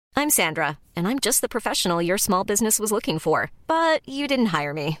I'm Sandra, and I'm just the professional your small business was looking for. But you didn't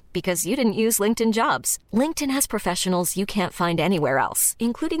hire me because you didn't use LinkedIn Jobs. LinkedIn has professionals you can't find anywhere else,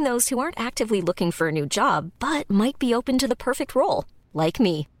 including those who aren't actively looking for a new job, but might be open to the perfect role, like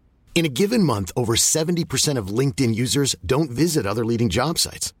me. In a given month, over 70% of LinkedIn users don't visit other leading job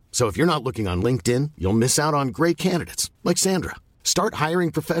sites. So if you're not looking on LinkedIn, you'll miss out on great candidates like Sandra. Start hiring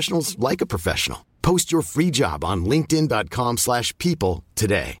professionals like a professional. Post your free job on linkedin.com/people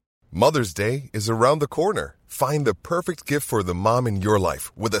today. Mother's Day is around the corner. Find the perfect gift for the mom in your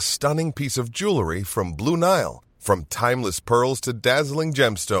life with a stunning piece of jewelry from Blue Nile. From timeless pearls to dazzling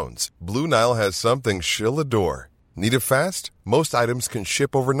gemstones, Blue Nile has something she'll adore. Need it fast? Most items can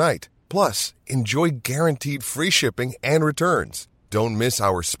ship overnight. Plus, enjoy guaranteed free shipping and returns. Don't miss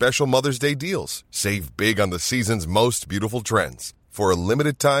our special Mother's Day deals. Save big on the season's most beautiful trends. For a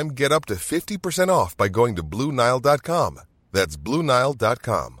limited time, get up to 50% off by going to BlueNile.com. That's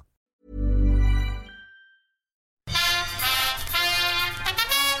BlueNile.com.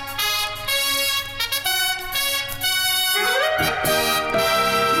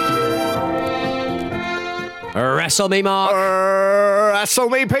 Wrestle me, Mark. Wrestle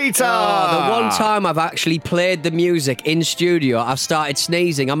me, Peter. The one time I've actually played the music in studio, I've started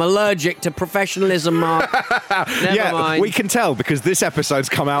sneezing. I'm allergic to professionalism, Mark. Never mind. We can tell because this episode's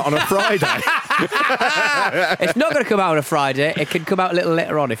come out on a Friday. It's not going to come out on a Friday. It can come out a little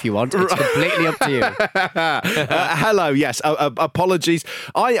later on if you want. It's completely up to you. Hello, yes. Apologies.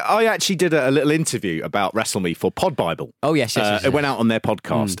 I actually did a little interview about Wrestle Me for Pod Bible. Oh, yes. It went out on their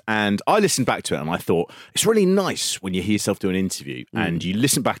podcast, and I listened back to it, and I thought, it's really nice when you hear yourself do an interview, and you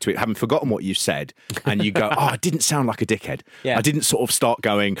listen back to it, having forgotten what you said, and you go, oh, I didn't sound like a dickhead. Yeah. I didn't sort of start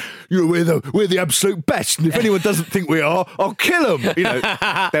going, we're the absolute best, and if anyone doesn't think we are, I'll kill them.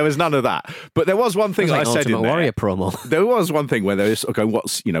 There was none of that. But there was one thing I said in there. Warrior promo. There was one thing where they were sort of going,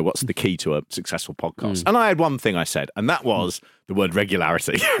 what's the key to a successful podcast? And I had one thing I said, and that was the word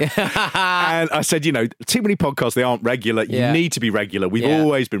regularity. And I said, too many podcasts, they aren't regular. You need to be regular. We've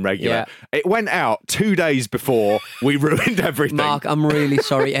always been regular. Yeah. It went out 2 days before we ruined everything. Mark, I'm really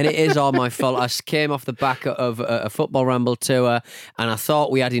sorry, and it is all my fault. I came off the back of a football ramble tour, and I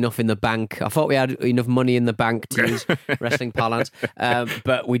thought we had enough in the bank. I thought we had enough money in the bank to use wrestling parlance,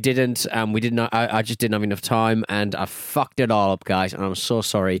 but we didn't. We did not. I just didn't have enough time, and I fucked it all up, guys. And I'm so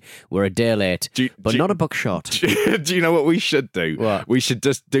sorry. We're a day late, but not a buck short. Do you know what we should do? What? We should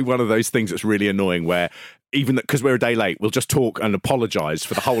just do one of those things that's really annoying where even because we're a day late, we'll just talk and apologise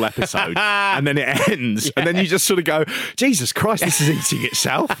for the whole episode, and then it ends, and then you just sort of go, Jesus Christ, this is eating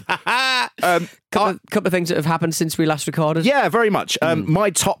itself. Couple of things that have happened since we last recorded. Yeah, very much.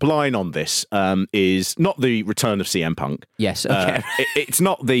 My top line on this is not the return of CM Punk. Yes, okay. It's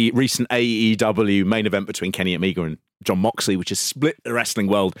not the recent AEW main event between Kenny Omega and John Moxley, which has split the wrestling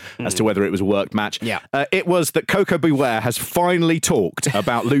world as to whether it was a worked match. Yeah. It was that Coco Beware has finally talked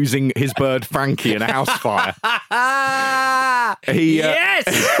about losing his bird Frankie in a house fire.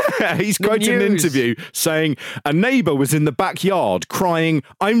 Yes! He's quoted in an interview saying, a neighbour was in the backyard crying,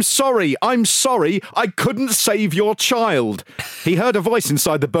 I'm sorry, I couldn't save your child. He heard a voice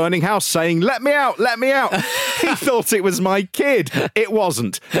inside the burning house saying, let me out. He thought it was my kid. It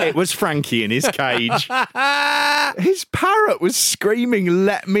wasn't. It was Frankie in his cage. His parrot was screaming,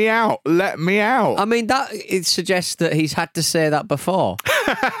 let me out. I mean, it suggests that he's had to say that before.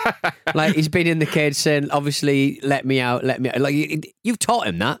 Like, he's been in the cage saying, obviously, let me out. Like, you've taught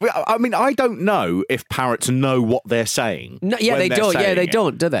him that. I mean, I don't know if parrots know what they're saying. No, yeah, they don't. Yeah, they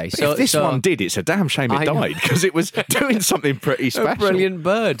don't, do they? So, if this one did, it's a damn shame it died, because it was doing something pretty special. A brilliant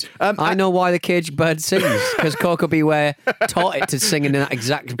bird. I know why the caged bird sings, because Coco Beware taught it to sing in that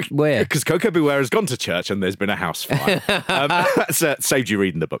exact way. Because Coco Beware has gone to church and there's been a house fire. That's saved you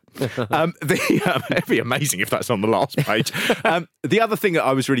reading the book. It'd be amazing if that's on the last page. The other thing that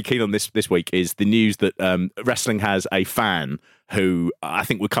I was really keen on this week is the news that wrestling has a fan who I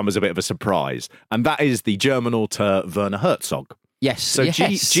think would come as a bit of a surprise, and that is the German author Werner Herzog. Yes. So yes.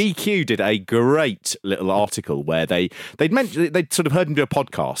 GQ did a great little article where they'd sort of heard him do a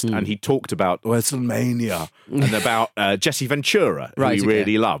podcast, and he talked about WrestleMania and about Jesse Ventura, who he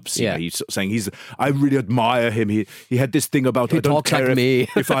really loves. Yeah. He's sort of saying I really admire him. He had this thing about, he I don't talks care like me.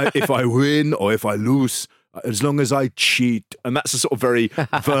 if I win or if I lose, as long as I cheat. And that's a sort of very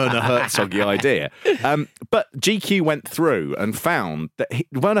Werner Herzog-y idea. But GQ went through and found that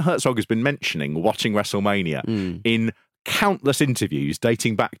Werner Herzog has been mentioning watching WrestleMania in countless interviews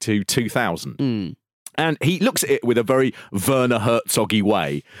dating back to 2000. And he looks at it with a very Werner Herzog-y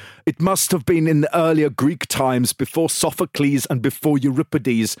way. It must have been in the earlier Greek times, before Sophocles and before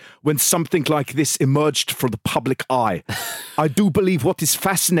Euripides, when something like this emerged for the public eye. I do believe what is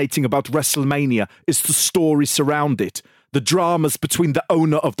fascinating about WrestleMania is the story surround it. The dramas between the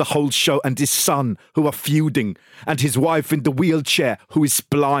owner of the whole show and his son, who are feuding, and his wife in the wheelchair, who is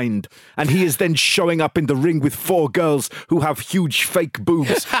blind. And he is then showing up in the ring with 4 girls who have huge fake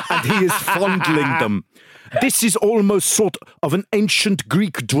boobs, and he is fondling them. This is almost sort of an ancient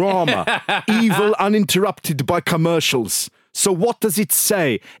Greek drama, evil uninterrupted by commercials. So what does it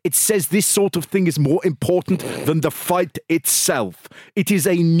say? It says this sort of thing is more important than the fight itself. It is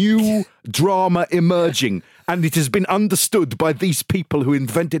a new drama emerging, and it has been understood by these people who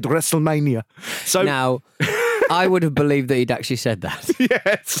invented WrestleMania. So Now, I would have believed that he'd actually said that.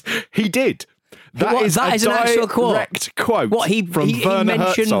 yes, he did. That is an actual quote. Direct quote. What, he Werner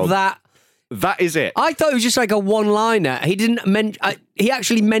mentioned Herzog. that? That is it. I thought it was just like a one-liner. He didn't he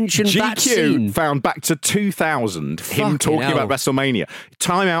actually mentioned that scene. GQ found back to 2000 him Fucking talking hell. about WrestleMania.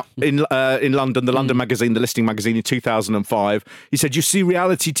 Time Out in London, the London magazine, the listing magazine in 2005. He said, "You see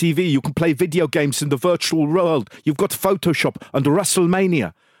reality TV, you can play video games in the virtual world. You've got Photoshop and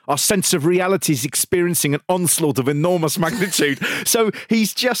WrestleMania. Our sense of reality is experiencing an onslaught of enormous magnitude." So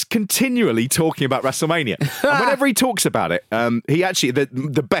he's just continually talking about WrestleMania. And whenever he talks about it, he actually,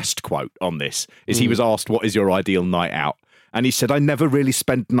 the best quote on this is he was asked, "What is your ideal night out?" And he said, "I never really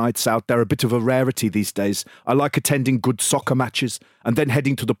spent nights out. They're a bit of a rarity these days. I like attending good soccer matches and then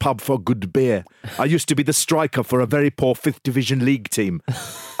heading to the pub for a good beer. I used to be the striker for a very poor 5th Division League team.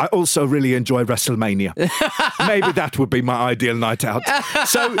 I also really enjoy WrestleMania. Maybe that would be my ideal night out."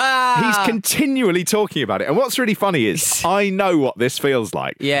 So he's continually talking about it. And what's really funny is I know what this feels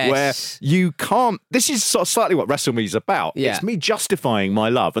like. Yes. Where you can't... This is sort of slightly what WrestleMania is about. Yeah. It's me justifying my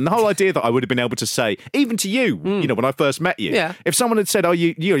love. And the whole idea that I would have been able to say, even to you, you know, when I first met you, Yeah. if someone had said, "Oh,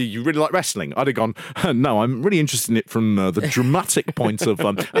 you really like wrestling," I'd have gone, "No, I'm really interested in it from the dramatic point of..."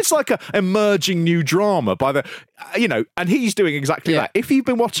 It's like a emerging new drama by the... You know, and he's doing exactly Yeah. that. If you've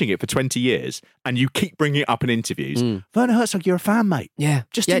been watching it for 20 years and you keep bringing it up in interviews, Werner Herzog, you're a fan, mate. Yeah.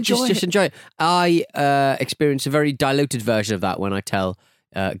 Just enjoy just it. enjoy it. I experience a very diluted version of that when I tell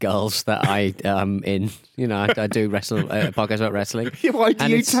girls that I in. You know, I do podcast about wrestling. Why do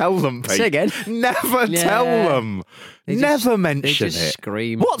And you it's- tell them, Pete? Say again. Never tell them. They just- Never they mention just it.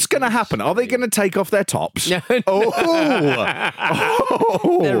 scream. What's going to happen? Are they going to take off their tops? No. Oh.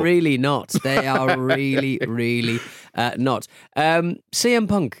 They're really not. They are really, really not. CM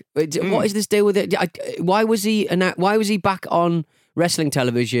Punk. What is this deal with it? Why was he back on wrestling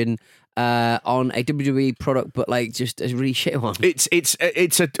television on a WWE product, but like just a really shit one?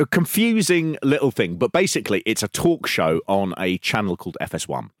 It's a confusing little thing, but basically it's a talk show on a channel called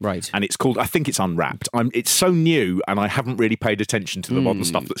FS1. Right. And it's called, I think it's Unwrapped. It's so new and I haven't really paid attention to the modern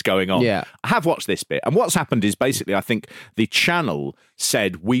stuff that's going on. Yeah. I have watched this bit. And what's happened is basically I think the channel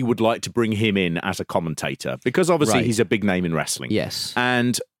said we would like to bring him in as a commentator because obviously Right. he's a big name in wrestling. Yes.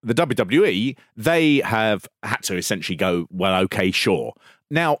 And the WWE, they have had to essentially go, well, okay, sure.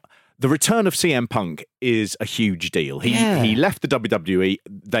 Now, the return of CM Punk is a huge deal. He left the WWE.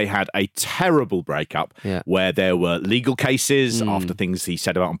 They had a terrible breakup where there were legal cases after things he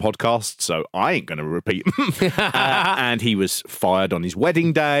said about on podcasts, so I ain't going to repeat them. And he was fired on his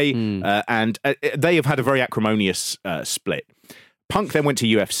wedding day, and they have had a very acrimonious split. Punk then went to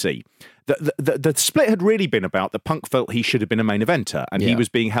UFC. The split had really been about that Punk felt he should have been a main eventer, and he was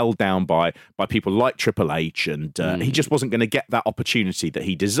being held down by people like Triple H, and he just wasn't going to get that opportunity that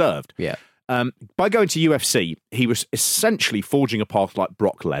he deserved. Yeah. By going to UFC, he was essentially forging a path like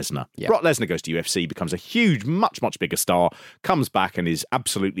Brock Lesnar. Yeah. Brock Lesnar goes to UFC, becomes a huge, much, much bigger star, comes back and is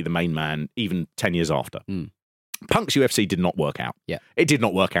absolutely the main man, even 10 years after. Punk's UFC did not work out. Yeah. It did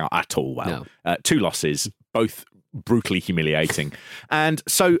not work out at all well. 2 losses, both brutally humiliating. And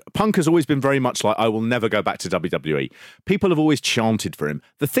so Punk has always been very much like, I will never go back to WWE. People have always chanted for him.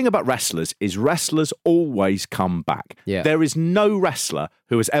 The thing about wrestlers is wrestlers always come back. Yeah. There is no wrestler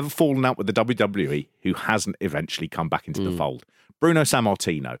who has ever fallen out with the WWE who hasn't eventually come back into the fold. Bruno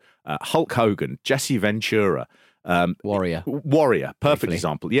Sammartino, Hulk Hogan, Jesse Ventura, Warrior, perfect briefly.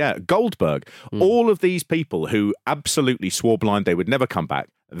 Example. Yeah, Goldberg. All of these people who absolutely swore blind they would never come back.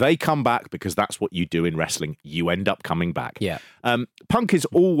 They come back because that's what you do in wrestling. You end up coming back. Yeah. Punk has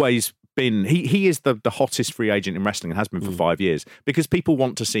always been, he is the hottest free agent in wrestling and has been for 5 years because people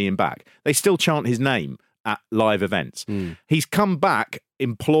want to see him back. They still chant his name at live events. He's come back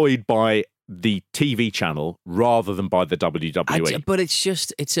employed by the TV channel rather than by the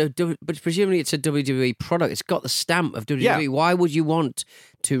WWE. But presumably it's a WWE product. It's got the stamp of WWE. Yeah. Why would you want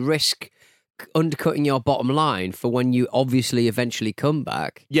to risk undercutting your bottom line for when you obviously eventually come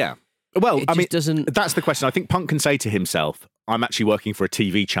back. Yeah. Well, It I mean, just doesn't- that's the question. I think Punk can say to himself, I'm actually working for a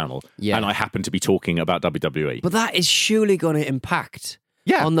TV channel and I happen to be talking about WWE. But that is surely going to impact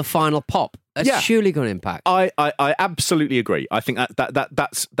Yeah. on the final pop. That's surely going to impact. I absolutely agree. I think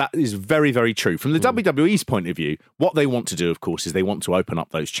that is very, very true. From the WWE's point of view, what they want to do, of course, is they want to open up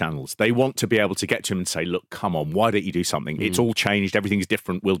those channels. They want to be able to get to him and say, look, come on, why don't you do something? It's all changed. Everything's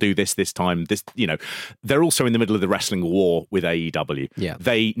different. We'll do this time. They're also in the middle of the wrestling war with AEW. Yeah.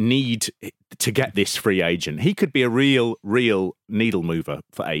 They need to get this free agent. He could be a real needle mover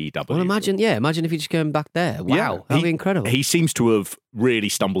for AEW. Well, imagine if you just came back there. Wow, Yeah. that'd be incredible. He seems to have really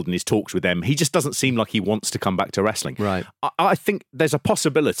stumbled in his talks with them. He just doesn't seem like he wants to come back to wrestling. Right. I think there's a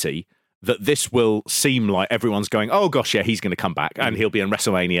possibility that this will seem like everyone's going, oh gosh, yeah, he's going to come back and he'll be in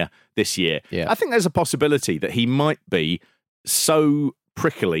WrestleMania this year. Yeah. I think there's a possibility that he might be so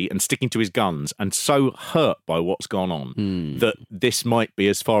prickly and sticking to his guns and so hurt by what's gone on that this might be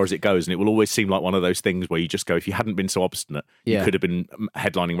as far as it goes, and it will always seem like one of those things where you just go, if you hadn't been so obstinate, you could have been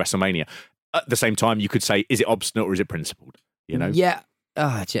headlining WrestleMania. At the same time, you could say, is it obstinate or is it principled? You know? Yeah.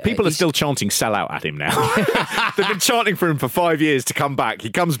 People are still chanting "sell out" at him now. They've been chanting for him for 5 years to come back. He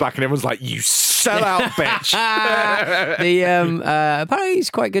comes back and everyone's like, "You sell out, bitch!" Apparently he's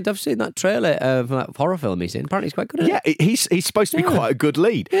quite good. I've seen that trailer of that horror film he's in. Apparently he's quite good at it. Yeah, he's supposed to be quite a good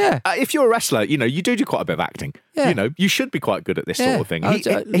lead. Yeah. If you're a wrestler, you do quite a bit of acting. Yeah. You should be quite good at this sort of thing.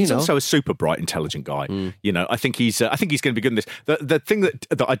 He's also a super bright, intelligent guy. I think he's going to be good in this. The thing that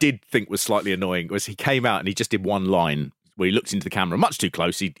I did think was slightly annoying was he came out and he just did one line where he looked into the camera much too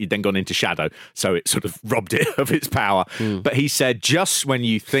close. He'd then gone into shadow, so it sort of robbed it of its power. But he said, just when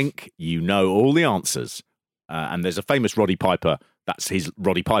you think you know all the answers, and there's a famous Roddy Piper, that's his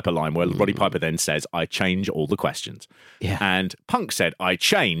Roddy Piper line, where Roddy Piper then says, I change all the questions. Yeah. And Punk said, I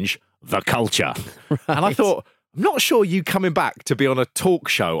change the culture. And I thought, I'm not sure you coming back to be on a talk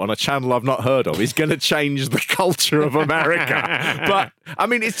show on a channel I've not heard of is going to change the culture of America. But, I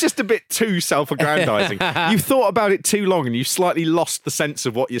mean, it's just a bit too self-aggrandizing. You've thought about it too long and you've slightly lost the sense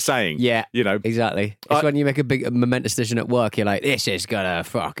of what you're saying. Yeah, exactly. It's when you make a big momentous decision at work, you're like, this is going to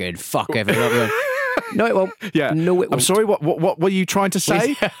fucking fuck everything up. No, it won't. Yeah. No, it won't. I'm sorry, what were you trying to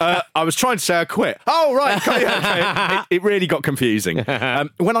say? I was trying to say I quit. Oh, right. Okay. It really got confusing.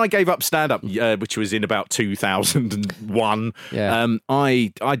 When I gave up stand-up, which was in about 2001,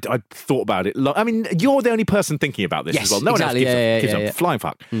 I thought about it. I mean, you're the only person thinking about this as well. No exactly. one else gives a flying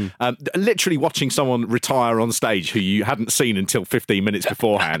fuck. Literally watching someone retire on stage who you hadn't seen until 15 minutes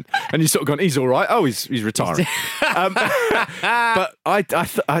beforehand, and you sort of gone, he's all right. Oh, he's retiring. But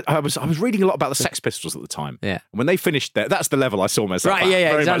I was reading a lot about the Sex Pistols at the time. Yeah. When they finished that's the level I saw myself right, at. yeah,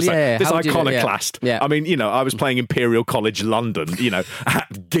 Very exactly. much so. Yeah. This How would you- iconoclast. Yeah. I mean, I was playing Imperial College London,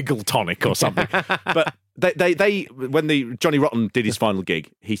 at Giggle Tonic or something. But they when Johnny Rotten did his final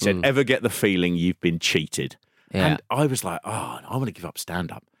gig, he said, ever get the feeling you've been cheated? Yeah. And I was like, I want to give up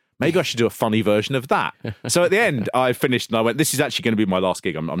stand-up. Maybe I should do a funny version of that. So at the end, I finished and I went, this is actually going to be my last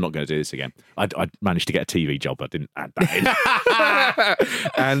gig. I'm not going to do this again. I managed to get a TV job. I didn't add that in.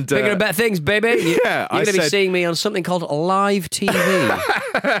 And bigger and better things, baby. Yeah. You're going to be seeing me on something called Live TV.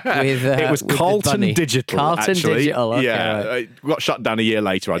 It was with Carlton the Digital, Carlton actually. Digital, okay, yeah. right. It got shut down a year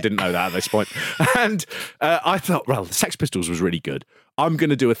later. I didn't know that at this point. And I thought, well, the Sex Pistols was really good. I'm going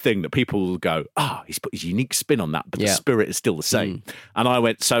to do a thing that people will go, he's put his unique spin on that, but the spirit is still the same. And I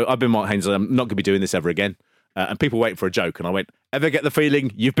went, so I've been Mark Haynes, I'm not going to be doing this ever again. And people waiting for a joke. And I went, ever get the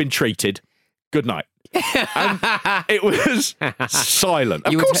feeling you've been treated? Good night. And it was silent.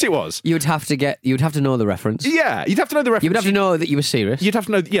 Of course it was. You'd have to know the reference. Yeah, you'd have to know the reference. You would have to know that you were serious. You'd have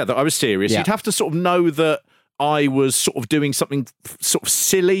to know, that I was serious. Yeah. You'd have to sort of know that I was sort of doing something sort of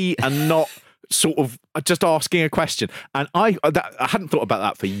silly and not sort of just asking a question. And I hadn't thought about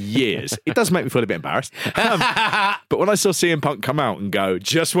that for years. It does make me feel a bit embarrassed. But when I saw CM Punk come out and go,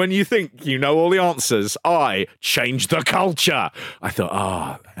 just when you think you know all the answers, I change the culture. I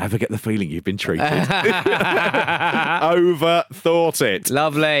thought, ever get the feeling you've been treated? Overthought it.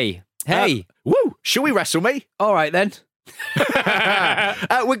 Lovely. Hey. Woo! Shall we wrestle me? All right, then.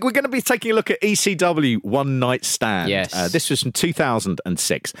 We're going to be taking a look at ECW One Night Stand. Yes. This was from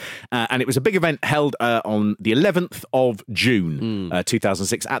 2006. And it was a big event held on the 11th of June,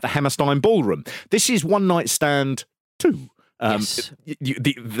 2006 at the Hammerstein Ballroom. This is One Night Stand 2. Yes.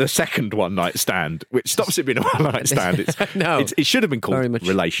 The second One Night Stand, which stops it being a One Night Stand. It should have been called Very much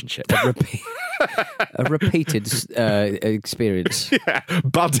Relationship. A repeated experience. Yeah,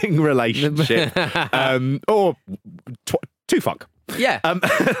 budding relationship. Or two fuck. Yeah.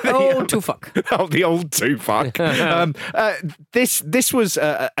 Oh, too fuck. Oh, the old two fuck. This was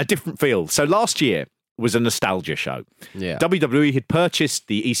a different feel. So last year was a nostalgia show. Yeah. WWE had purchased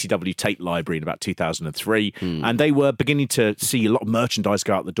the ECW tape library in about 2003, and they were beginning to see a lot of merchandise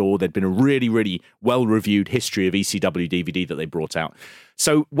go out the door. There'd been a really, really well-reviewed history of ECW DVD that they brought out.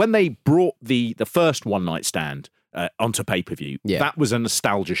 So when they brought the first One Night Stand onto pay-per-view, that was a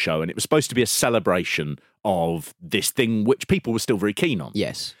nostalgia show, and it was supposed to be a celebration of this thing which people were still very keen on.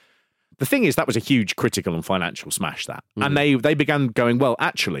 Yes. The thing is, that was a huge critical and financial smash, that. And they began going, well,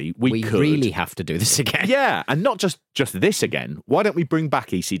 actually, we could really have to do this again. Yeah, and not just this again. Why don't we bring back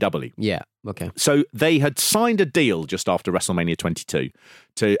ECW? Yeah, okay. So they had signed a deal just after WrestleMania 22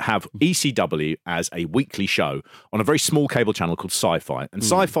 to have ECW as a weekly show on a very small cable channel called Sci-Fi. And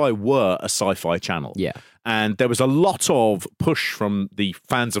Sci-Fi were a sci-fi channel. Yeah. And there was a lot of push from the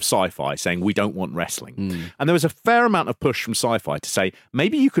fans of Sci-Fi saying, we don't want wrestling. And there was a fair amount of push from Sci-Fi to say,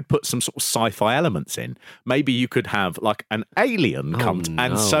 maybe you could put some sort of sci-fi elements in. Maybe you could have like an alien come.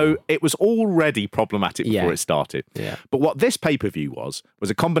 And so it was already problematic before it started. Yeah. But what this pay-per-view was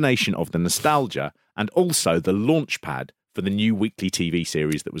a combination of the nostalgia and also the launch pad for the new weekly TV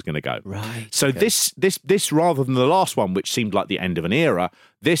series that was going to go. Right. So this rather than the last one, which seemed like the end of an era,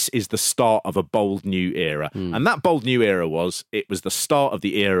 this is the start of a bold new era. And that bold new era was the start of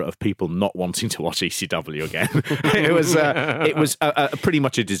the era of people not wanting to watch ECW again. it was pretty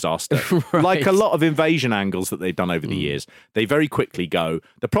much a disaster. Right. Like a lot of invasion angles that they've done over the years, they very quickly go,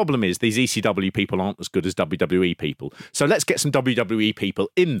 the problem is these ECW people aren't as good as WWE people. So let's get some WWE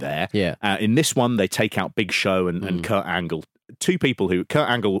people in there. Yeah. In this one, they take out Big Show and Kurt Angle. Two people who Kurt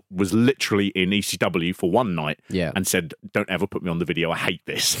Angle was literally in ECW for one night and said, don't ever put me on the video, I hate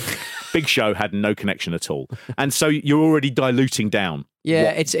this. Big Show had no connection at all. And so you're already diluting down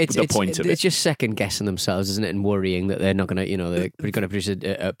it's the point of it. It's just second guessing themselves, isn't it, and worrying that they're not going to, they're going to produce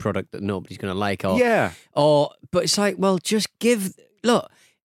a product that nobody's going to like. But it's like, well, just look,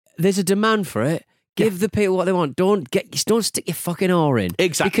 there's a demand for it. Give the people what they want. Don't stick your fucking oar in.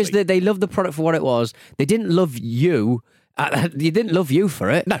 Exactly. Because they love the product for what it was. They didn't love you. You didn't love you for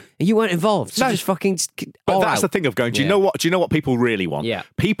it. No. You weren't involved. So just fucking. But that's the thing of going, do you know what people really want? Yeah.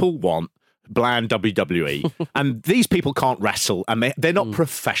 People want bland WWE. And these people can't wrestle and they're not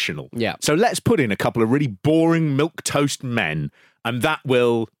professional. Yeah. So let's put in a couple of really boring milquetoast men. And that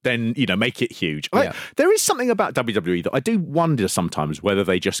will then, make it huge. There is something about WWE that I do wonder sometimes whether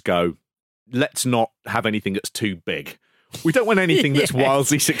they just go, let's not have anything that's too big. We don't want anything that's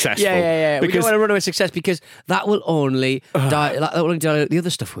wildly successful. Yeah. We don't want to run away with success because that will only that will only dilute the other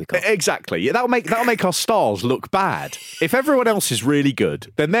stuff we got. Exactly. That'll make our stars look bad. If everyone else is really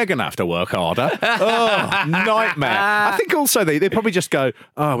good, then they're going to have to work harder. Oh, nightmare. I think also they probably just go,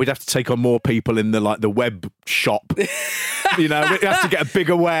 we'd have to take on more people in the web shop. We'd have to get a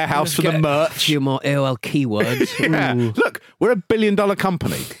bigger warehouse for the merch. A few more AOL keywords. Yeah. Look, we're $1 billion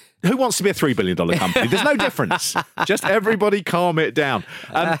company. Who wants to be a $3 billion company? There's no difference. Just everybody calm it down.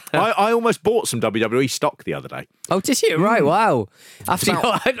 I almost bought some WWE stock the other day. Oh, did you? Right, wow.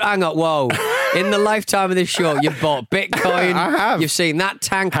 Hang on, whoa. In the lifetime of this show, you've bought Bitcoin. I have. You've seen that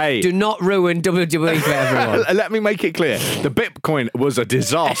tank. Hey. Do not ruin WWE for everyone. Let me make it clear. The Bitcoin was a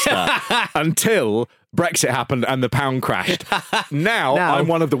disaster until Brexit happened and the pound crashed. Now I'm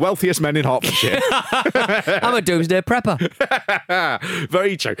one of the wealthiest men in Hertfordshire. I'm a doomsday prepper.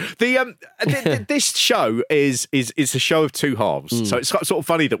 Very true. This show is a show of two halves. So it's sort of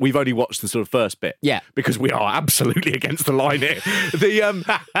funny that we've only watched the sort of first bit. Yeah. Because we are absolutely against the line here.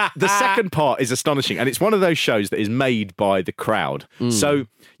 The second part is astonishing, and it's one of those shows that is made by the crowd. So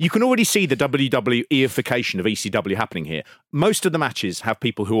you can already see the WWE-ification of ECW happening here. Most of the matches have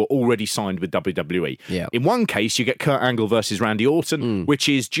people who are already signed with WWE. Yeah. In one case, you get Kurt Angle versus Randy Orton, which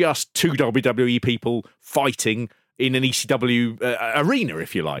is just two WWE people fighting in an ECW arena,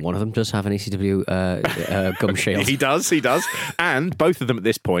 if you like. One of them does have an ECW gum shield. He does. And both of them at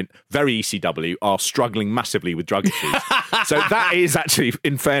this point, very ECW, are struggling massively with drug issues. So that is actually,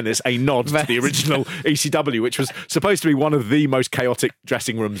 in fairness, a nod to the original ECW, which was supposed to be one of the most chaotic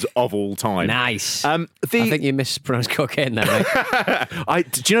dressing rooms of all time. Nice. I think you mispronounced cocaine there,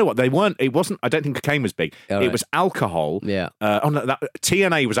 mate. Do you know what? It wasn't, I don't think cocaine was big. Right. It was alcohol. Yeah.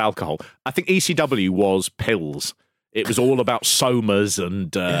 TNA was alcohol. I think ECW was pills. It was all about somas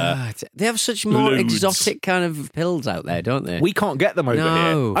and they have such more loads. exotic kind of pills out there, don't they? we can't get them over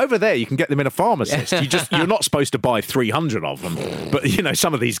No. here. Over there, you can get them in a pharmacist. You're not supposed to buy 300 of them, but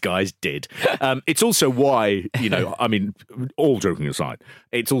some of these guys did. It's also why I mean, all joking aside,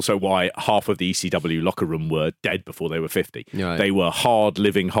 it's also why half of the ECW locker room were dead before they were 50. Right. They were hard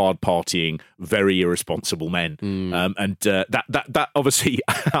living, hard partying, very irresponsible men, and that obviously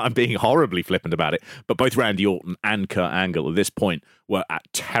I'm being horribly flippant about it, but both Randy Orton and Kurt Angle at this point were at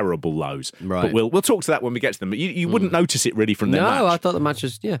terrible lows. Right. But we'll talk to that when we get to them. But you wouldn't notice it really from their match. No, I thought the match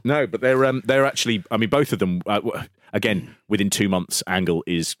was No, but they're actually. I mean, both of them. Again, within 2 months, Angle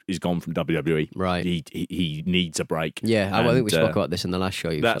is gone from WWE. Right. He needs a break. Yeah, I think we spoke about this in the last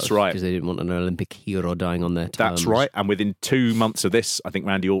show. That's right. Because they didn't want an Olympic hero dying on their terms. That's right. And within 2 months of this, I think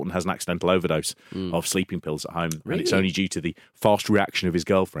Randy Orton has an accidental overdose of sleeping pills at home, and it's only due to the fast reaction of his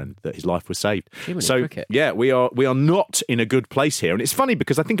girlfriend that his life was saved. So yeah, we are not in a good place here, and it's funny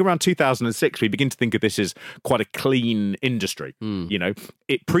because I think around 2006 we begin to think of this as quite a clean industry.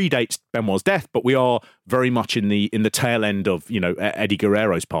 It predates Benoit's death, but we are very much in the tail end of Eddie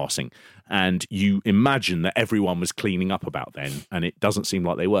Guerrero's passing, and you imagine that everyone was cleaning up about then, and it doesn't seem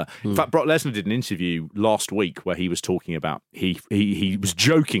like they were. In fact, Brock Lesnar did an interview last week where he was talking about he was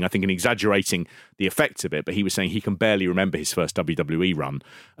joking, I think, and exaggerating the effects of it, but he was saying he can barely remember his first WWE run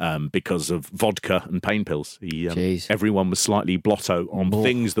because of vodka and pain pills. Everyone was slightly blotto on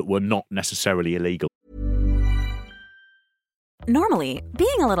things that were not necessarily illegal. Normally, being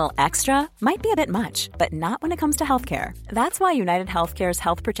a little extra might be a bit much, but not when it comes to healthcare. That's why United Healthcare's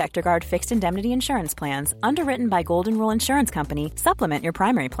Health Protector Guard fixed indemnity insurance plans, underwritten by Golden Rule Insurance Company, supplement your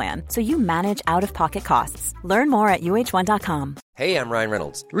primary plan so you manage out-of-pocket costs. Learn more at UH1.com. Hey, I'm Ryan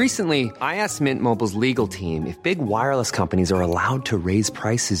Reynolds. Recently, I asked Mint Mobile's legal team if big wireless companies are allowed to raise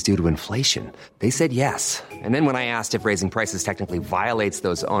prices due to inflation. They said yes. And then when I asked if raising prices technically violates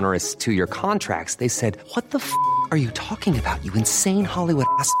those onerous 2-year contracts, they said, "What the f*** are you talking about, you insane Hollywood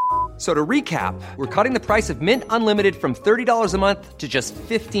ass?" So to recap, we're cutting the price of Mint Unlimited from $30 a month to just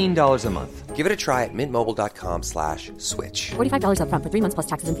 $15 a month. Give it a try at mintmobile.com/switch. $45 up front for 3 months plus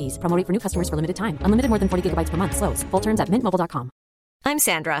taxes and fees. Promo rate for new customers for limited time. Unlimited more than 40 gigabytes per month. Slows full terms at mintmobile.com. I'm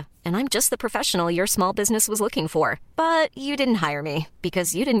Sandra, and I'm just the professional your small business was looking for. But you didn't hire me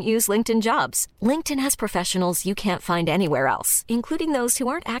because you didn't use LinkedIn Jobs. LinkedIn has professionals you can't find anywhere else, including those who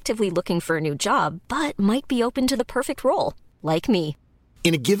aren't actively looking for a new job, but might be open to the perfect role, like me.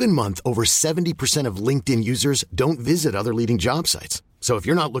 In a given month, over 70% of LinkedIn users don't visit other leading job sites. So if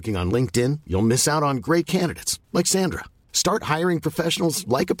you're not looking on LinkedIn, you'll miss out on great candidates like Sandra. Start hiring professionals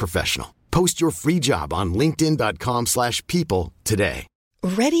like a professional. Post your free job on linkedin.com/people today.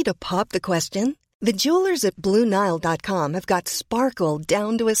 Ready to pop the question? The jewelers at BlueNile.com have got sparkle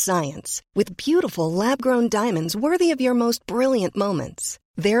down to a science with beautiful lab-grown diamonds worthy of your most brilliant moments.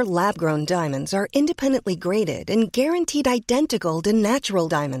 Their lab-grown diamonds are independently graded and guaranteed identical to natural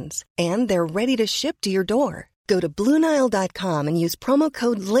diamonds, and they're ready to ship to your door. Go to BlueNile.com and use promo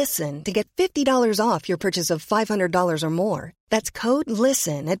code LISTEN to get $50 off your purchase of $500 or more. That's code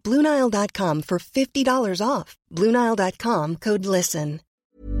LISTEN at BlueNile.com for $50 off. BlueNile.com, code LISTEN.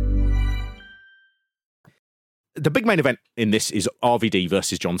 The big main event in this is RVD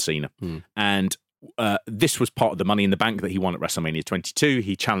versus John Cena. And this was part of the Money in the Bank that he won at WrestleMania 22.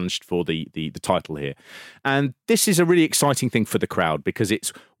 He challenged for the title here. And this is a really exciting thing for the crowd because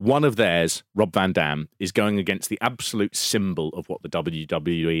it's one of theirs, Rob Van Dam, is going against the absolute symbol of what the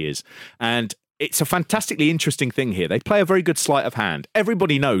WWE is. And it's a fantastically interesting thing here. They play a very good sleight of hand.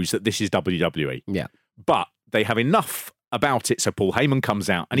 Everybody knows that this is WWE. Yeah. But they have enough about it so Paul Heyman comes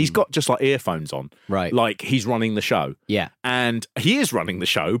out and he's got just like earphones on, right? Like he's running the show. Yeah, and he is running the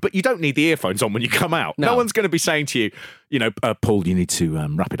show, but you don't need the earphones on when you come out. No one's going to be saying to you, Paul, you need to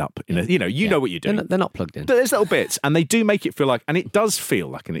wrap it up. You know what you're doing. They're not plugged in. But there's little bits, and they do make it feel like, and it does feel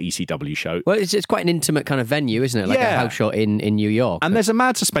like an ECW show. Well, it's quite an intimate kind of venue, isn't it? Like a house show in New York. And there's a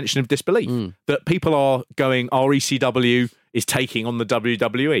mad suspension of disbelief that people are going, our ECW is taking on the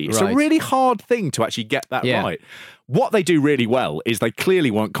WWE. It's a really hard thing to actually get that right. What they do really well is they clearly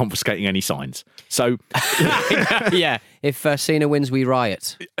weren't confiscating any signs. So, yeah, if Cena wins, we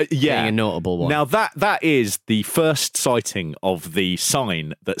riot. Being a notable one. Now that is the first sighting of the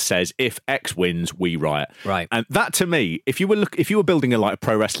sign that says if X wins, we riot. Right, and that to me, if you were building a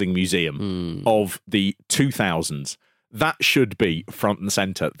pro wrestling museum of the 2000s. that should be front and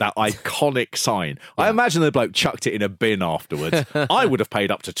centre, that iconic sign. I imagine the bloke chucked it in a bin afterwards. I would have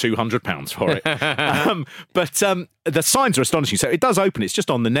paid up to £200 for it. But the signs are astonishing. So it does open, it's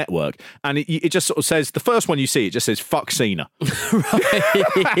just on the network, and it just sort of says, the first one you see, it just says, fuck Cena. Lovely.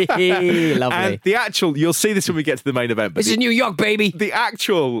 And the actual, you'll see this when we get to the main event. But this is New York, baby. The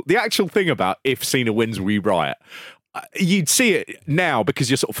actual thing about if Cena wins, we riot. You'd see it now because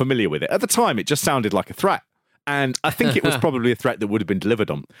you're sort of familiar with it. At the time, it just sounded like a threat. And I think it was probably a threat that would have been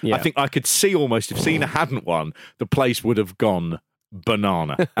delivered on. Yeah. I think I could see almost if Cena hadn't won, the place would have gone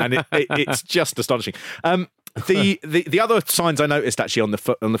banana. And it's just astonishing. The other signs I noticed actually on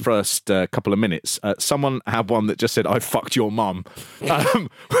the first couple of minutes, someone had one that just said, "I fucked your mum."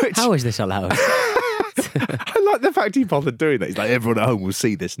 How is this allowed? I like the fact he bothered doing that. He's like, everyone at home will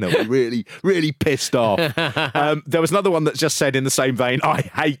see this now. We're really, really pissed off. There was another one that just said in the same vein, "I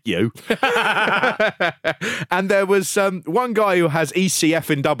hate you." And there was one guy who has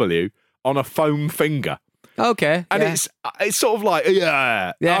ECF&W on a foam finger. Okay. And it's sort of like,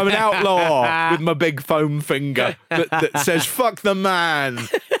 I'm an outlaw with my big foam finger that says, "Fuck the man."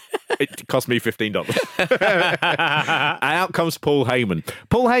 It cost me $15. And out comes Paul Heyman.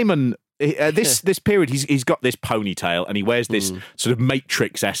 Paul Heyman, this period, he's got this ponytail and he wears this sort of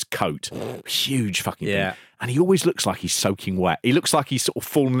Matrix-esque coat. Huge fucking thing. And he always looks like he's soaking wet. He looks like he's sort of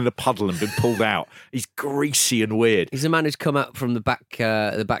fallen in a puddle and been pulled out. He's greasy and weird. He's a man who's come out from the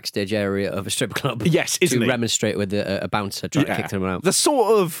backstage area of a strip club. Yes, isn't to he? remonstrate with a bouncer trying to kick him out. The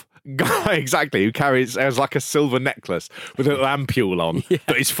sort of guy exactly who has like a silver necklace with a little ampule on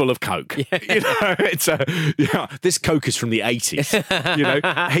that is full of coke. You know, it's this coke is from the 80s. You know,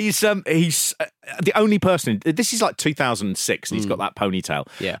 he's the only person. This is like 2006, and he's got that ponytail.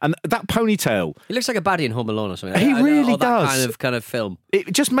 Yeah, and that ponytail. He looks like a baddie in Home Alone or something. He really does. That kind of film.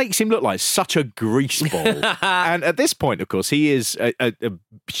 It just makes him look like such a greaseball. And at this point, of course, he is a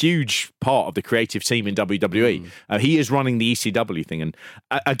huge part of the creative team in WWE. He is running the ECW thing, and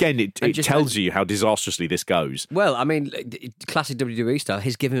again, it tells you how disastrously this goes. Well, I mean, classic WWE style,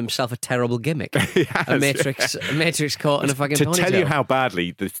 he's given himself a terrible gimmick. A Matrix coat and a fucking ponytail. To tell you how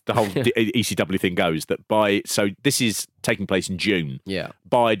badly the whole ECW thing goes, so this is taking place in June. Yeah.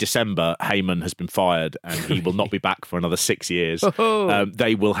 By December, Heyman has been fired and he will not be back for another 6 years.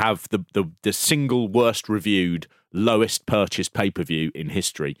 They will have the single worst reviewed, lowest purchased pay-per-view in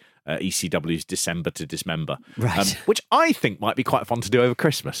history, ECW's December to Dismember. Right. Which I think might be quite fun to do over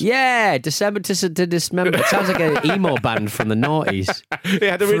Christmas. Yeah, December to Dismember. It sounds like an emo band from the noughties.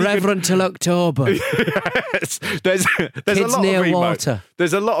 Forever until October. Yes. There's Kids a lot near of emo. Water.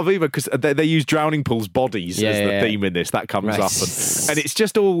 There's a lot of emo because they use Drowning Pool's bodies as the theme in this. That comes up. And it's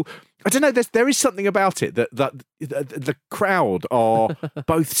just all... I don't know, there is something about it that the crowd are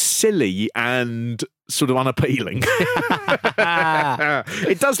both silly and sort of unappealing.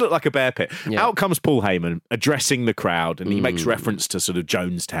 It does look like a bear pit. Yeah. Out comes Paul Heyman addressing the crowd, and he makes reference to sort of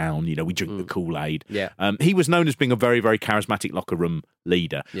Jonestown, we drink the Kool-Aid. Yeah. He was known as being a very, very charismatic locker room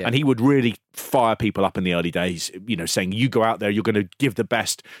leader, and he would really fire people up in the early days, saying, you go out there, you're going to give the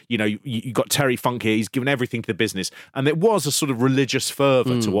best, you got Terry Funk here, he's given everything to the business. And there was a sort of religious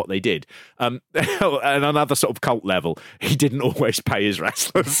fervour to what they did. And on another sort of cult level, he didn't always pay his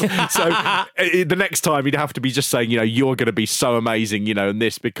wrestlers. So the next time he'd have to be just saying, you're going to be so amazing, and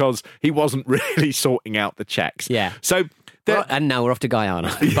this, because he wasn't really sorting out the checks. Yeah. So and now we're off to Guyana.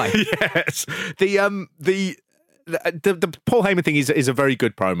 Bye. Yes. The Paul Heyman thing is a very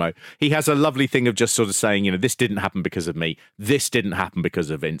good promo. He has a lovely thing of just sort of saying, this didn't happen because of me. This didn't happen because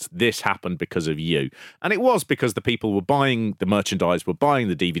of Vince. This happened because of you. And it was because the people were buying the merchandise, were buying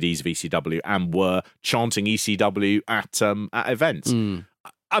the DVDs of ECW, and were chanting ECW at events.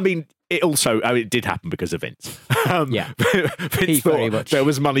 I mean, it did happen because of Vince. Vince thought there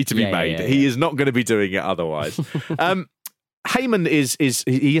was money to be made. He is not going to be doing it otherwise. Heyman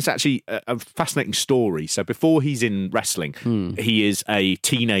is actually a fascinating story. So before he's in wrestling, he is a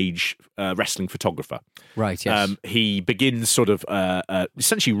teenage wrestling photographer. Right, yes. He begins sort of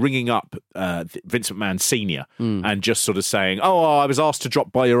essentially ringing up Vince McMahon Sr. And just sort of saying, I was asked to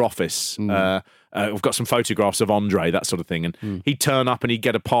drop by your office. I've got some photographs of Andre, that sort of thing. And he'd turn up and he'd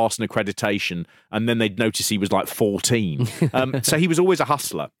get a pass and accreditation, and then they'd notice he was like 14. So he was always a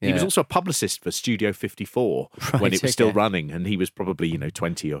hustler. Yeah. He was also a publicist for Studio 54 when it was still running, and he was probably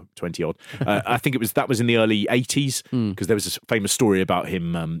 20 odd. I think that was in the early 80s, because there was a famous story about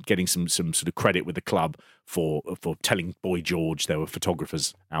him getting some sort of credit with the club for telling Boy George there were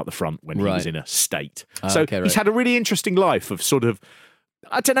photographers out the front when he was in a state. He's had a really interesting life of sort of,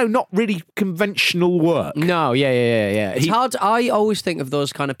 I don't know, not really conventional work. No, yeah. It's hard. I always think of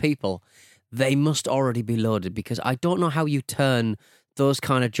those kind of people they must already be loaded, because I don't know how you turn those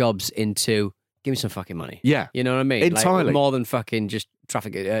kind of jobs into give me some fucking money. Yeah. You know what I mean? Entirely. Like, more than fucking just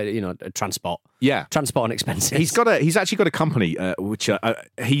traffic, transport. Yeah. Transport and expenses. He's actually got a company, which one of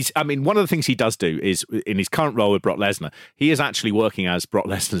the things he does do is, in his current role with Brock Lesnar, he is actually working as Brock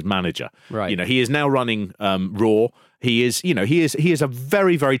Lesnar's manager. Right. He is now running Raw. He is a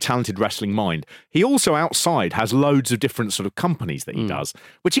very, very talented wrestling mind. He also outside has loads of different sort of companies that he does,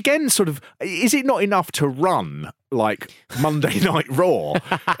 which again, sort of, is it not enough to run like Monday Night Raw?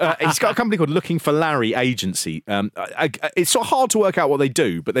 He's got a company called Looking for Larry Agency. It's sort of hard to work out what they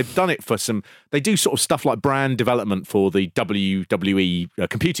do, but they've done it for they do sort of stuff like brand development for the WWE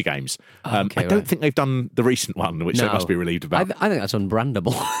computer games. I don't think they've done the recent one, which they must be relieved about. I think that's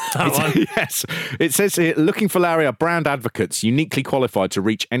unbrandable. Yes. It says here, Looking for Larry are brand advocates uniquely qualified to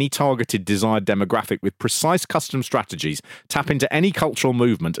reach any targeted desired demographic with precise custom strategies, tap into any cultural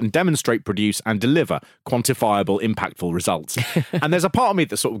movement, and demonstrate, produce, and deliver quantifiable, impactful results. And there's a part of me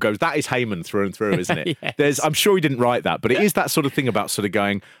that sort of goes, that is Heyman through and through, isn't it? Yes. I'm sure he didn't write that, but it is that sort of thing about sort of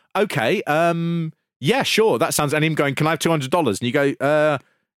going, okay, yeah, sure, that sounds, and him going, can I have $200? And you go,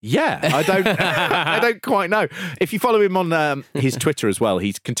 yeah, I don't quite know. If you follow him on his Twitter as well,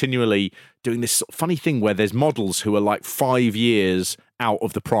 he's continually doing this sort of funny thing where there's models who are like 5 years out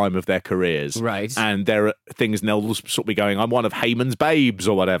of the prime of their careers. Right. And there are things, and they'll sort of be going, I'm one of Heyman's babes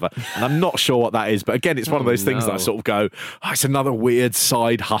or whatever. And I'm not sure what that is. But again, it's one of those things that I sort of go, it's another weird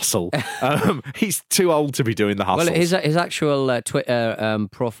side hustle. He's too old to be doing the hustle. Well, his actual Twitter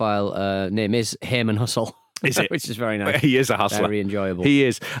profile name is Heyman Hustle. Is it? Which is very nice. He is a hustler. Very enjoyable. He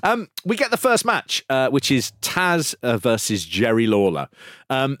is. We get the first match, which is Taz versus Jerry Lawler.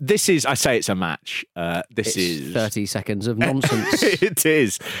 This is, I say it's a match. This is 30 seconds of nonsense. It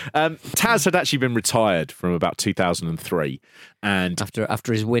is. Taz had actually been retired from about 2003. And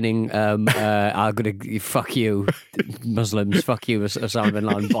after his winning, I'm going to fuck you, Muslims, fuck you, Osama bin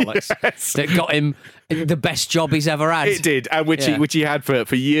Laden bollocks, that got him the best job he's ever had. It did, and which he had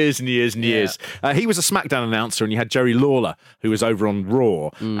for years and years and years. He was a SmackDown announcer, and you had Jerry Lawler, who was over on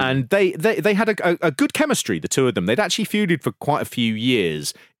Raw, and they had a good chemistry, the two of them. They'd actually feuded for quite a few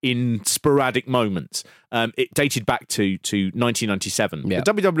years in sporadic moments. It dated back to 1997. Yeah.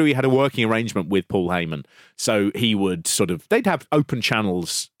 The WWE had a working arrangement with Paul Heyman, so he would they'd have open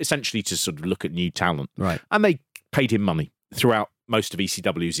channels essentially to sort of look at new talent, right? And they paid him money throughout most of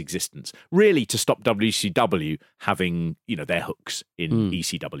ECW's existence, really to stop WCW having their hooks in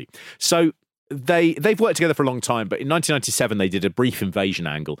ECW. So they've worked together for a long time, but in 1997 they did a brief invasion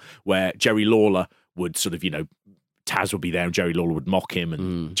angle where Jerry Lawler would sort of Taz would be there and Jerry Lawler would mock him,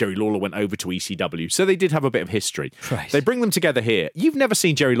 and Jerry Lawler went over to ECW. So they did have a bit of history. Right. They bring them together here. You've never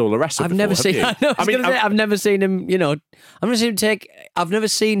seen Jerry Lawler wrestle before, never seen. have you? I've never seen him. I've never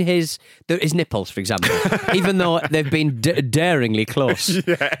seen his nipples, for example, even though they've been daringly close.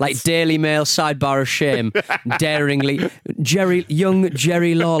 Yes. Like Daily Mail sidebar of shame, daringly young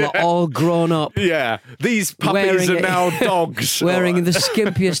Jerry Lawler, all grown up. Yeah, these puppies are now dogs, wearing the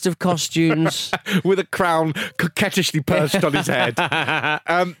skimpiest of costumes, with a crown coquettishly perched on his head.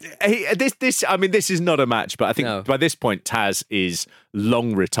 This is not a match, but I think by this point Taz is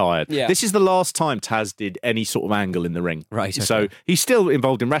long retired. Yeah. This is the last time Taz did any sort of angle in the ring. Right. Okay. So he's still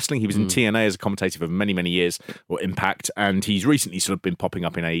involved in wrestling. He was in TNA as a commentator for many, many years, or Impact, and he's recently sort of been popping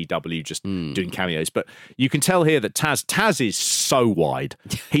up in AEW, just doing cameos. But you can tell here that Taz is so wide.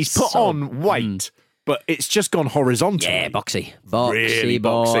 He's put on weight. But it's just gone horizontal. Yeah, boxy Really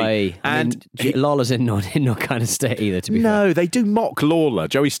boy. boxy. And Lawler's in no kind of state either, to be fair. No, they do mock Lawler.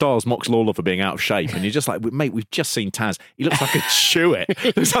 Joey Styles mocks Lawler for being out of shape. And you're just like, mate, we've just seen Taz. He looks like a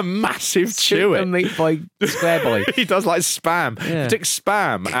Chewit. There's a massive Chewit. A meat boy, square boy. He does like Spam. Yeah. Took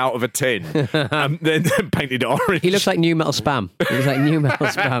Spam out of a tin and then painted it orange. He looks like New Metal Spam.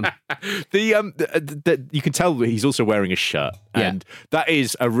 You can tell that he's also wearing a shirt. Yeah. And that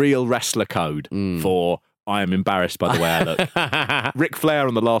is a real wrestler code for I am embarrassed by the way I look. Ric Flair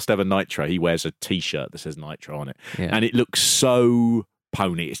on the last ever Nitro, he wears a T-shirt that says Nitro on it. Yeah. And it looks so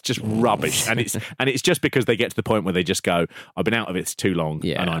pony. It's just rubbish. And it's just because they get to the point where they just go, I've been out of it too long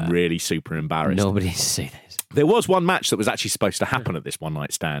and I'm really super embarrassed. Nobody's see this. There was one match that was actually supposed to happen at this one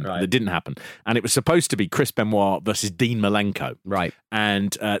night stand that didn't happen. And it was supposed to be Chris Benoit versus Dean Malenko. Right.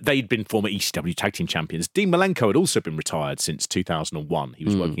 And they'd been former ECW tag team champions. Dean Malenko had also been retired since 2001. He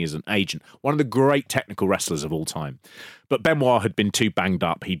was working as an agent, one of the great technical wrestlers of all time. But Benoit had been too banged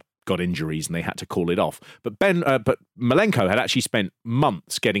up. He'd got injuries and they had to call it off. But Malenko had actually spent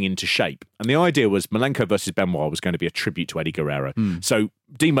months getting into shape. And the idea was Malenko versus Benoit was going to be a tribute to Eddie Guerrero. So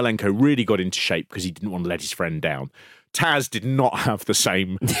Dean Malenko really got into shape because he didn't want to let his friend down. Taz did not have the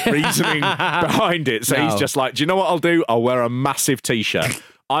same reasoning behind it. So he's just like, do you know what I'll do? I'll wear a massive T-shirt.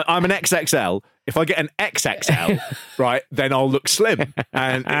 I'm an XXL. If I get an XXL, right, then I'll look slim.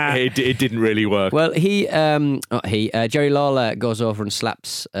 And it didn't really work. Well, Jerry Lawler goes over and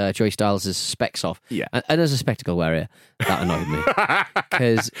slaps Joey Styles' specs off. Yeah. And as a spectacle warrior, that annoyed me.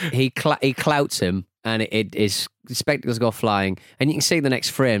 Because he clouts him and his spectacles go flying. And you can see the next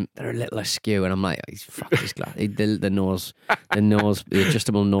frame, they're a little askew. And I'm like, he's glad. The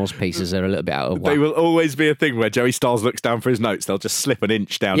adjustable nose pieces are a little bit out of whack. They will always be a thing where Joey Styles looks down for his notes. They'll just slip an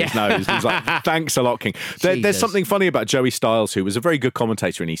inch down his nose. He's like, thanks a lot, King. There's something funny about Joey Styles, who was a very good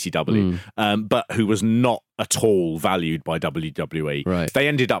commentator in ECW, but who was not at all valued by WWE. Right. They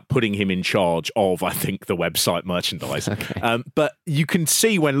ended up putting him in charge of, I think, the website merchandise. Okay. But you can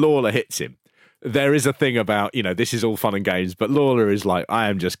see when Lawler hits him, there is a thing about, this is all fun and games, but Lawler is like, I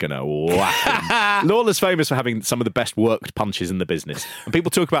am just going to whack him. Lawler's famous for having some of the best worked punches in the business. And people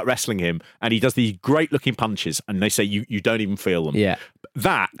talk about wrestling him, and he does these great looking punches, and they say you don't even feel them. Yeah.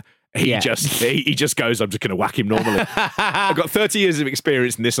 He just goes, I'm just going to whack him normally. I've got 30 years of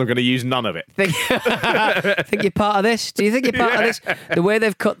experience in this, and I'm going to use none of it. Think you're part of this? Do you think you're part of this? The way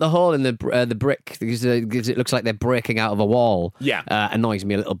they've cut the hole in the brick, because it looks like they're breaking out of a wall, annoys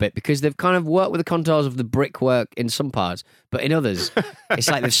me a little bit, because they've kind of worked with the contours of the brickwork in some parts, but in others, it's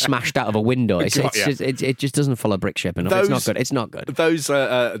like they've smashed out of a window. It just doesn't follow brick shape enough. It's not good. Those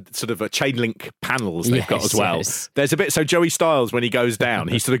sort of chain link panels they've got as well. Yes. There's a bit, so Joey Styles, when he goes down,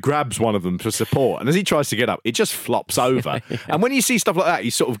 he sort of grabs one of them for support, and as he tries to get up, it just flops over. And when you see stuff like that,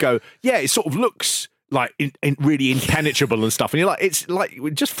 you sort of go, it sort of looks like really impenetrable and stuff, and you're like, it's like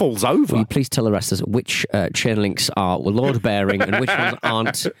it just falls over. Will you please tell the rest which chain links are load bearing and which ones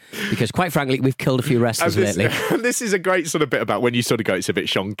aren't? Because quite frankly, we've killed a few wrestlers lately. This is a great sort of bit about when you sort of go, it's a bit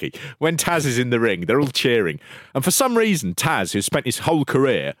shonky. When Taz is in the ring, they're all cheering, and for some reason, Taz, who's spent his whole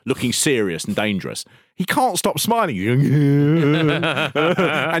career looking serious and dangerous, he can't stop smiling.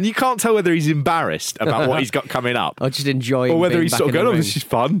 And you can't tell whether he's embarrassed about what he's got coming up. Or just enjoying, or whether he's sort of going, this is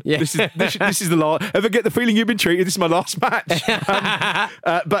fun. Yeah. This is the last. Ever get the feeling you've been treated? This is my last match.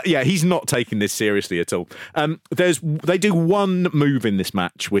 But yeah, he's not taking this seriously at all. They do one move in this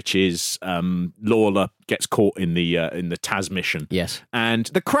match, which is Lawler gets caught in the Taz mission. Yes. And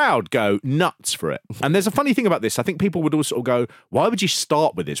the crowd go nuts for it. And there's a funny thing about this. I think people would also go, why would you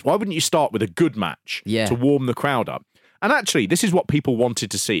start with this? Why wouldn't you start with a good match to warm the crowd up? And actually, this is what people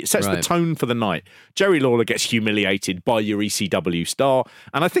wanted to see. It sets the tone for the night. Jerry Lawler gets humiliated by your ECW star.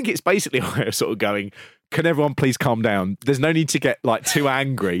 And I think it's basically a way of sort of going, can everyone please calm down? There's no need to get too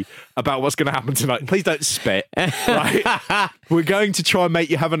angry about what's going to happen tonight. Please don't spit, right? We're going to try and make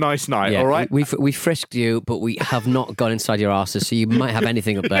you have a nice night, all right? We frisked you, but we have not gone inside your asses, so you might have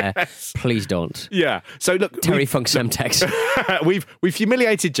anything up there. Yes. Please don't. Yeah. So look, Terry Funk Semtex. We've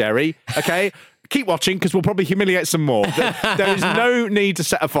humiliated Jerry, okay? Keep watching, because we'll probably humiliate some more. There is no need to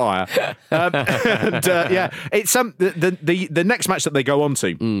set a fire. It's the next match that they go on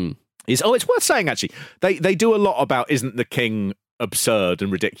to is, it's worth saying actually, they do a lot about, isn't the king absurd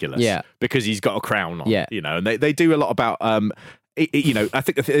and ridiculous? Yeah, because he's got a crown on. Yeah, and they do a lot about. I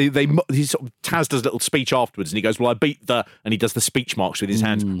think he sort of, Taz does a little speech afterwards, and he goes, "Well, I beat the," and he does the speech marks with his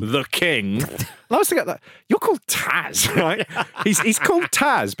hands, the king. And I was thinking, you're called Taz, right? He's called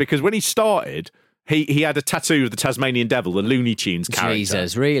Taz because when he started, he had a tattoo of the Tasmanian Devil, the Looney Tunes character.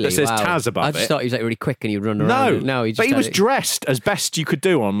 Jesus, really? That says Taz above it. I just thought he was really quick and he'd run around. No, but he was dressed as best you could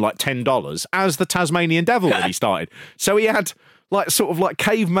do on $10 as the Tasmanian Devil when he started. So he had sort of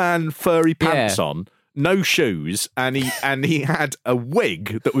caveman furry pants on, no shoes, and he had a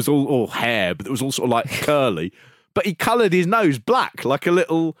wig that was all hair, but that was all sort of curly. But he coloured his nose black, like a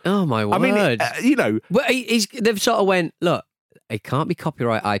little. Oh my word! I mean, Well, they've sort of went, look, it can't be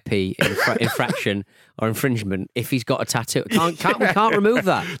copyright IP infraction or infringement if he's got a tattoo. We can't remove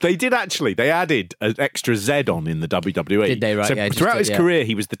that. They did actually. They added an extra Z on in the WWE. Did they? Right. So throughout his career,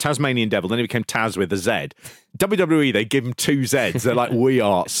 he was the Tasmanian Devil. Then he became Taz with a Z. WWE, they give him 2 Zs. They're like, we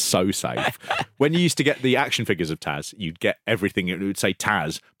are so safe. When you used to get the action figures of Taz, you'd get everything. It would say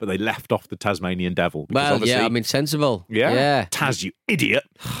Taz, but they left off the Tasmanian Devil. Well, yeah, I mean, sensible. Yeah. Taz, you idiot.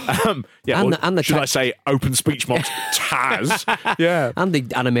 And the should I say open speech marks, Taz? Yeah. And the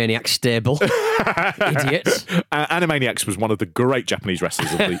Animaniacs stable. Idiots. Animaniacs was one of the great Japanese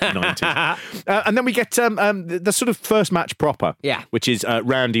wrestlers of the 90s. And then we get the sort of first match proper, which is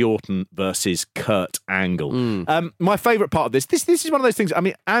Randy Orton versus Kurt Angle. My favourite part of this is one of those things, I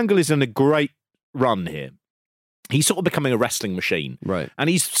mean, Angle is in a great run here. He's sort of becoming a wrestling machine. Right. And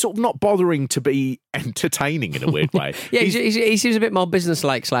he's sort of not bothering to be entertaining in a weird way. He seems a bit more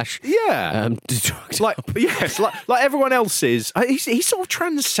business-like / like everyone else is. He's sort of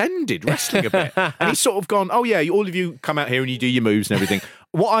transcended wrestling a bit. And he's sort of gone, oh yeah, all of you come out here and you do your moves and everything.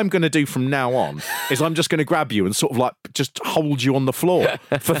 What I'm going to do from now on is I'm just going to grab you and sort of like just hold you on the floor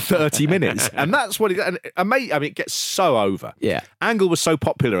for 30 minutes. And that's what I mean, it gets so over. Yeah. Angle was so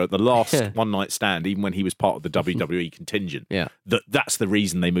popular at the last One Night Stand, even when he was part of the WWE contingent, that's the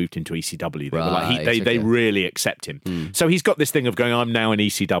reason they moved into ECW. They were like, they really accept him. So he's got this thing of going, I'm now in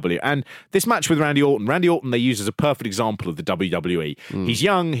ECW. And this match with Randy Orton they use as a perfect example of the WWE. He's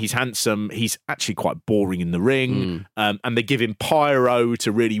young, he's handsome, he's actually quite boring in the ring. And they give him pyro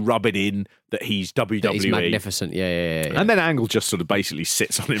to really rub it in that he's WWE. That he's magnificent, yeah. And then Angle just sort of basically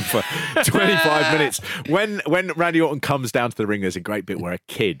sits on him for 25 minutes. When Randy Orton comes down to the ring, there's a great bit where a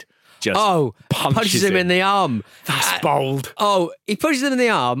kid just punches him in the arm. That's bold. He punches him in the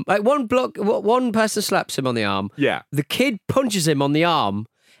arm. Like one person slaps him on the arm. Yeah. The kid punches him on the arm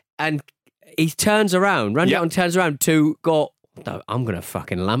and he turns around. Randy Orton turns around to go, no, I'm going to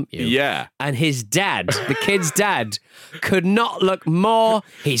fucking lamp you. Yeah. And his dad, the kid's dad, could not look more.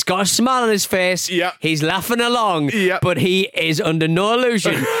 He's got a smile on his face. Yep. He's laughing along. Yep. But he is under no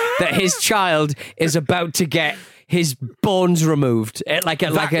illusion that his child is about to get his bones removed.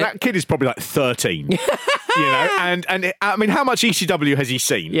 That kid is probably like 13. You know, and I mean, how much ECW has he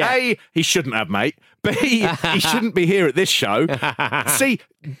seen? Yeah. A, he shouldn't have, mate. B, he shouldn't be here at this show. C,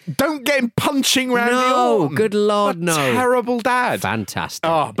 don't get him punching Randy Orton. Good Lord, no. Terrible dad. Fantastic.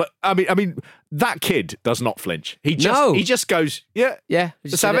 Oh, but I mean, that kid does not flinch. He just goes, yeah,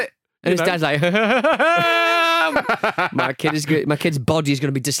 let's have it. And his dad's like, my kid's body is going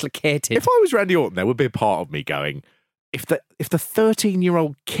to be dislocated. If I was Randy Orton, there would be a part of me going, if the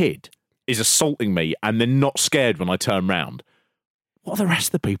 13-year-old kid is assaulting me and they're not scared when I turn round, what are the rest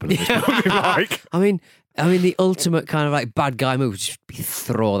of the people in this movie like? I mean, the ultimate kind of like bad guy move would just be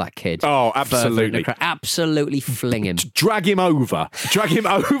throw that kid. Oh, absolutely. Absolutely fling him. Drag him over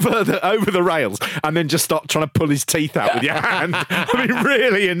the rails and then just start trying to pull his teeth out with your hand. I mean,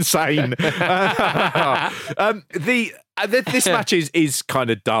 really insane. This match is kind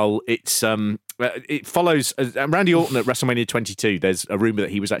of dull. It follows Randy Orton at WrestleMania 22. There's a rumor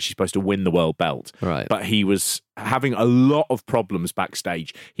that he was actually supposed to win the world belt, right? But he was having a lot of problems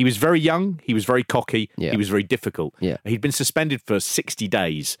backstage. He was very young. He was very cocky. Yeah. He was very difficult. Yeah. He'd been suspended for 60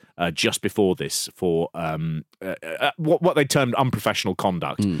 days just before this for what they termed unprofessional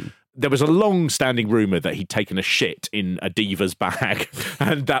conduct. There was a long-standing rumour that he'd taken a shit in a diva's bag,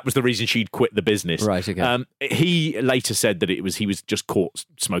 and that was the reason she'd quit the business. Right, okay. He later said that he was just caught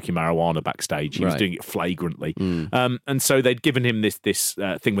smoking marijuana backstage. He was doing it flagrantly. And so they'd given him this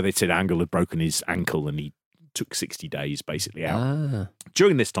thing where they said Angle had broken his ankle and he took 60 days basically out.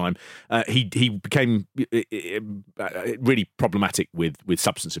 During this time, he became really problematic with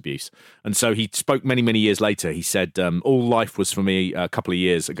substance abuse. And so he spoke many years later. He said, all life was for me a couple of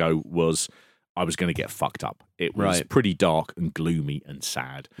years ago was I was going to get fucked up. It was pretty dark and gloomy and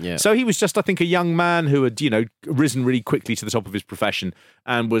sad. Yeah. So he was just, I think, a young man who had, risen really quickly to the top of his profession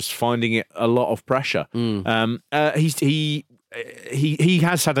and was finding it a lot of pressure. He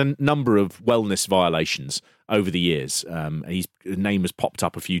has had a number of wellness violations over the years. His name has popped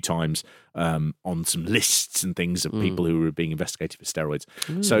up a few times on some lists and things of people who were being investigated for steroids.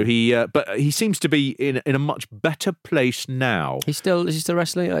 So but he seems to be in a much better place now. Is he still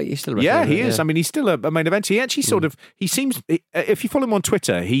wrestling? He's still wrestling. Yeah, he is. I mean, he's still a main event. He actually he seems, if you follow him on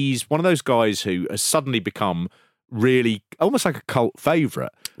Twitter, he's one of those guys who has suddenly become really almost like a cult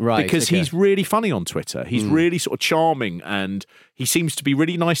favourite. Right. Because he's really funny on Twitter. He's really sort of charming and he seems to be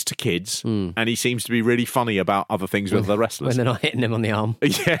really nice to kids and he seems to be really funny about other things with other wrestlers. When they're not hitting him on the arm.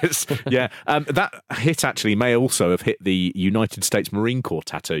 Yes. Yeah. That hit actually may also have hit the United States Marine Corps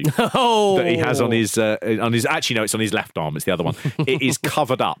tattoo that he has on his actually no, it's on his left arm. It's the other one. It is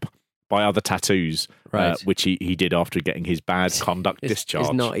covered up by other tattoos Right. which he did after getting his bad conduct discharge.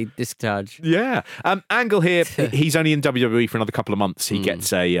 His naughty discharge. Yeah. Angle here, he's only in WWE for another couple of months. He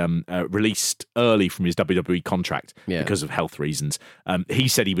gets released early from his WWE contract because of health reasons. He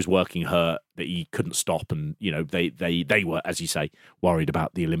said he was working hurt, that he couldn't stop, and they were, as you say, worried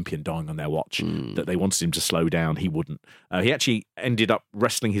about the Olympian dying on their watch, that they wanted him to slow down. He wouldn't. He actually ended up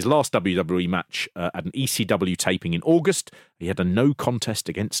wrestling his last WWE match at an ECW taping in August. He had a no contest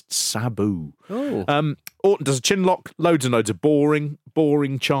against Sabu. Orton does a chin lock, loads and loads of boring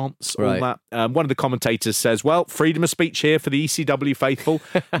chants, all that. One of the commentators says, well, freedom of speech here for the ECW faithful.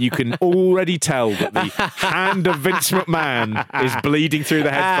 You can already tell that the hand of Vince McMahon is bleeding through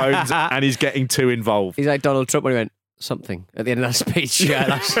the headphones and he's getting too involved. He's like Donald Trump when he went, something at the end of that speech.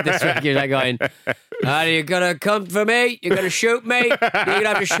 This week you're like going, you're going to come for me? You're going to shoot me? You're going to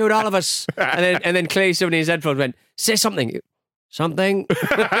have to shoot all of us. And then clearly somebody in his headphones went, say something. Something.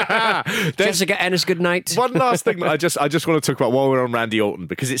 Jessica Ennis, good night. One last thing that I just want to talk about while we're on Randy Orton,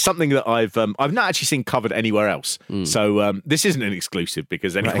 because it's something that I've not actually seen covered anywhere else. So this isn't an exclusive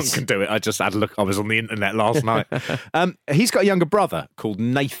because anyone can do it. I just had a look. I was on the internet last night. He's got a younger brother called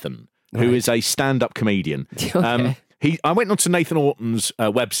Nathan, who is a stand-up comedian. Okay. I went onto Nathan Orton's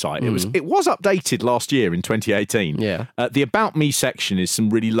website. It was updated last year in 2018. Yeah. The About Me section is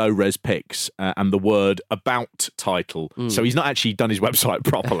some really low-res pics and the word About title. So he's not actually done his website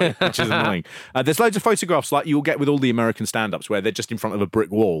properly, which is annoying. There's loads of photographs like you'll get with all the American stand-ups where they're just in front of a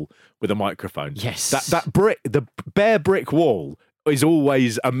brick wall with a microphone. Yes. The bare brick wall is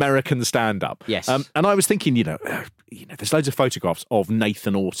always American stand-up. Yes. And I was thinking, there's loads of photographs of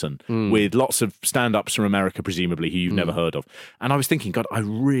Nathan Orton with lots of stand-ups from America, presumably, who you've never heard of. And I was thinking, God, I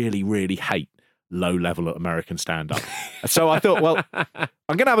really, really hate low-level American stand-up. So I thought, well, I'm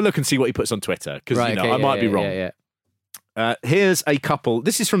going to have a look and see what he puts on Twitter, because, I might be wrong. Here's a couple.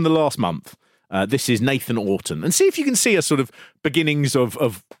 This is from the last month. This is Nathan Orton. And see if you can see a sort of beginnings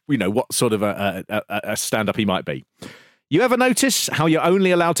of what sort of a stand-up he might be. You ever notice how you're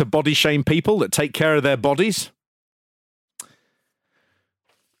only allowed to body shame people that take care of their bodies?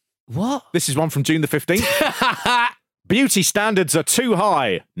 What? This is one from June the 15th. Beauty standards are too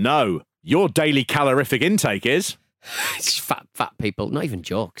high. No, your daily calorific intake is. It's fat people, not even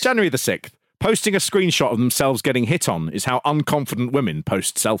jokes. January the 6th. Posting a screenshot of themselves getting hit on is how unconfident women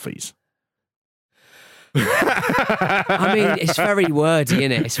post selfies. I mean, it's very wordy,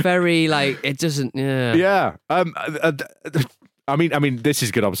 isn't it? It's very it doesn't. Yeah. I mean, this is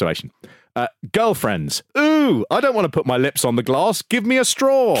a good observation. Girlfriends. Ooh, I don't want to put my lips on the glass. Give me a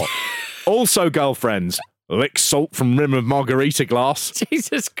straw. Also, girlfriends. Lick salt from rim of margarita glass.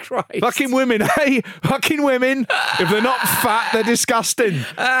 Jesus Christ. Fucking women, hey? Fucking women. If they're not fat, they're disgusting.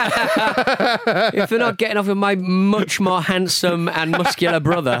 If they're not getting off with my much more handsome and muscular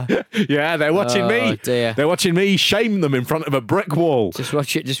brother. Yeah, they're watching me. Dear. They're watching me shame them in front of a brick wall. Just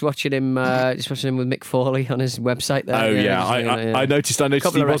watching him with Mick Foley on his website there. Oh, yeah. I noticed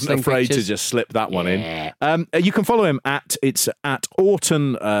he wasn't afraid to just slip that one in. You can follow him at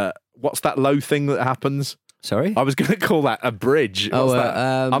Orton. What's that low thing that happens? Sorry? I was going to call that a bridge. What's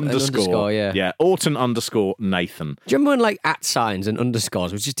that? Underscore, yeah. Yeah, Orton _ Nathan. Do you remember when at signs and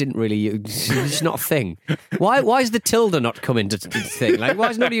underscores, which just didn't really, it's just not a thing? Why is the tilde not coming to the thing? Why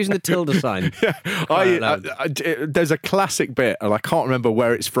is nobody using the tilde sign? Yeah, there's a classic bit, and I can't remember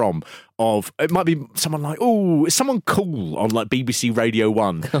where it's from, it might be someone is someone cool on BBC Radio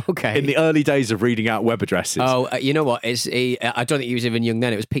 1. Okay. In the early days of reading out web addresses. Oh, you know what? I don't think he was even young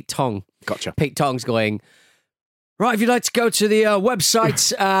then. It was Pete Tong. Gotcha. Pete Tong's going, right, if you'd like to go to the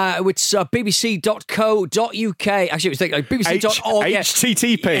website, it's bbc.co.uk. Actually, it was bbc.org.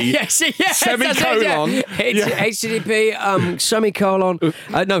 HTTP. Yes, semicolon. HTTP, semicolon.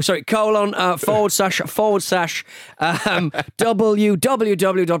 Colon, / www.bbc.co.uk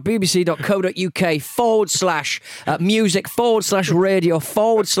 / music / radio /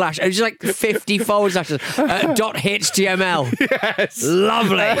 it's just like 50 / .html. Yes.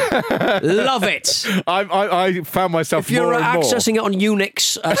 Lovely. Love it. I found myself if you're more and more. accessing it on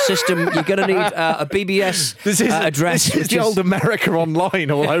Unix system, you're going to need a BBS address. This is the old America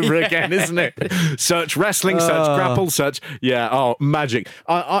Online all over again, isn't it? Search wrestling, search grapple, search. Yeah, magic.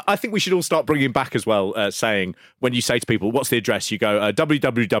 I think we should all start bringing back as well, saying, when you say to people, what's the address? You go,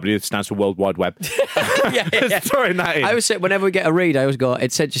 www, stands for World Wide Web. yeah. Throwing that in. I always say, whenever we get a read, I always go,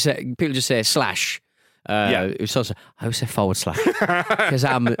 people just say / I always say / because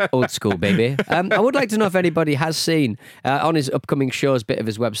I'm old school, baby. I would like to know if anybody has seen on his upcoming shows bit of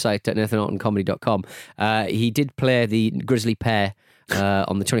his website at nathanortoncomedy.com. He did play the Grizzly Pear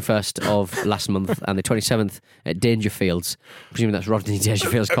on the 21st of last month and the 27th at Dangerfields. Presumably that's Rodney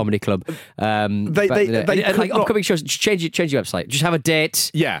Dangerfield's Comedy Club. Upcoming shows. Change your website. Just have a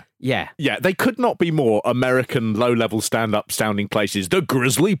date. Yeah. Yeah. Yeah, they could not be more American low-level stand-up sounding places. The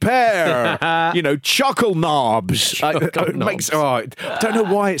Grizzly Pear, Chuckle Knobs. I don't know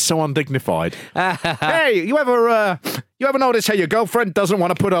why it's so undignified. Hey, you ever notice how your girlfriend doesn't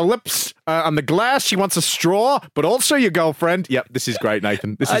want to put her lips on the glass? She wants a straw, but also your girlfriend. Yep, this is great,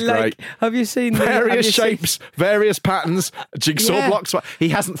 Nathan. This is great. Have you seen various shapes, various patterns, jigsaw blocks? He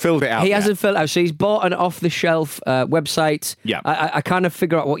hasn't filled it out. He hasn't filled it out. So he's bought an off-the-shelf website. Yeah, I kind of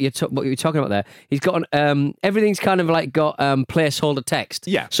figure out what you're talking about there. He's got everything's kind of like got placeholder text.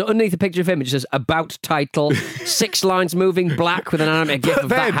 Yeah. So underneath the picture of him, it just says about title, 6 lines moving black with an animated gif of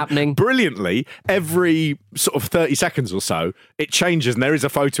that happening. Brilliantly, every sort of 30 seconds or so, it changes and there is a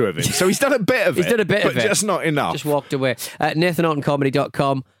photo of him. So he's done a bit of it. He's done a bit of it. But just not enough. Just walked away.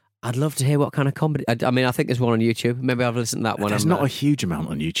 NathanOrtonComedy.com. I'd love to hear what kind of comedy. I mean, I think there's one on YouTube. Maybe I've listened to that one. There's not a huge amount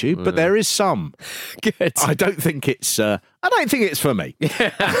on YouTube, but there is some. Good. I don't think it's for me.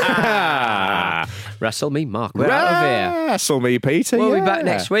 Wrestle me, Mark. We're out of here. Wrestle me, Peter. We'll be back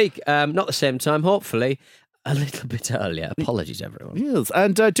next week. Not the same time, hopefully. A little bit earlier. Apologies, everyone. Yes,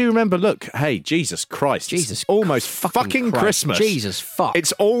 and do remember, look, hey, Jesus Christ. Jesus almost fucking Christ. Christmas. Jesus fuck.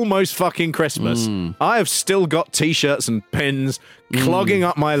 It's almost fucking Christmas. I have still got T-shirts and pins clogging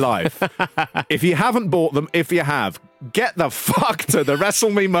up my life. If you haven't bought them, if you have, get the fuck to the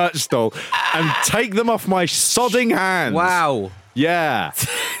Wrestle Me merch stall and take them off my sodding hands. Wow. Yeah.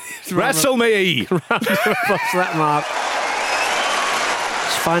 Wrestle Me. Round of applause for that, Mark.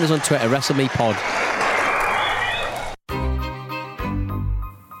 Just find us on Twitter, Wrestle Me Pod.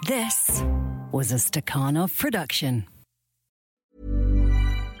 This was a Stakhanov production.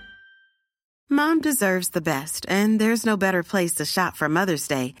 Mom deserves the best, and there's no better place to shop for Mother's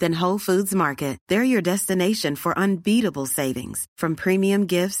Day than Whole Foods Market. They're your destination for unbeatable savings, from premium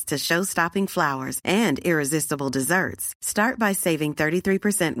gifts to show-stopping flowers and irresistible desserts. Start by saving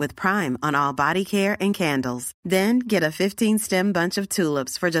 33% with Prime on all body care and candles. Then get a 15-stem bunch of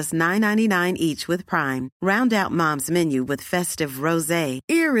tulips for just $9.99 each with Prime. Round out Mom's menu with festive rosé,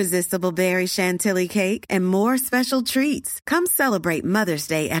 irresistible berry chantilly cake, and more special treats. Come celebrate Mother's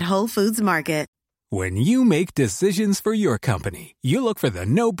Day at Whole Foods Market. When you make decisions for your company, you look for the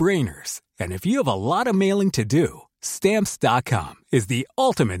no-brainers. And if you have a lot of mailing to do, Stamps.com is the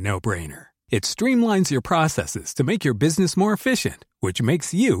ultimate no-brainer. It streamlines your processes to make your business more efficient, which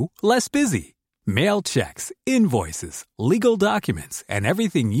makes you less busy. Mail checks, invoices, legal documents, and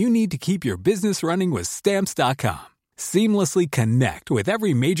everything you need to keep your business running with Stamps.com. Seamlessly connect with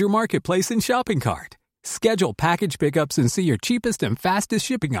every major marketplace and shopping cart. Schedule package pickups and see your cheapest and fastest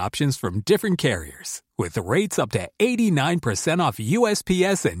shipping options from different carriers, with rates up to 89% off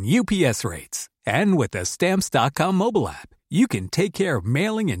USPS and UPS rates. And with the Stamps.com mobile app, you can take care of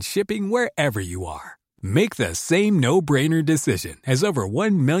mailing and shipping wherever you are. Make the same no-brainer decision as over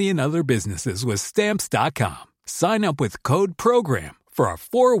 1 million other businesses with Stamps.com. Sign up with code PROGRAM for a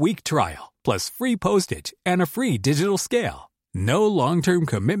 4-week trial, plus free postage and a free digital scale. No long-term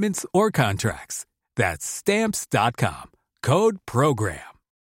commitments or contracts. That's Stamps.com. Code PROGRAM.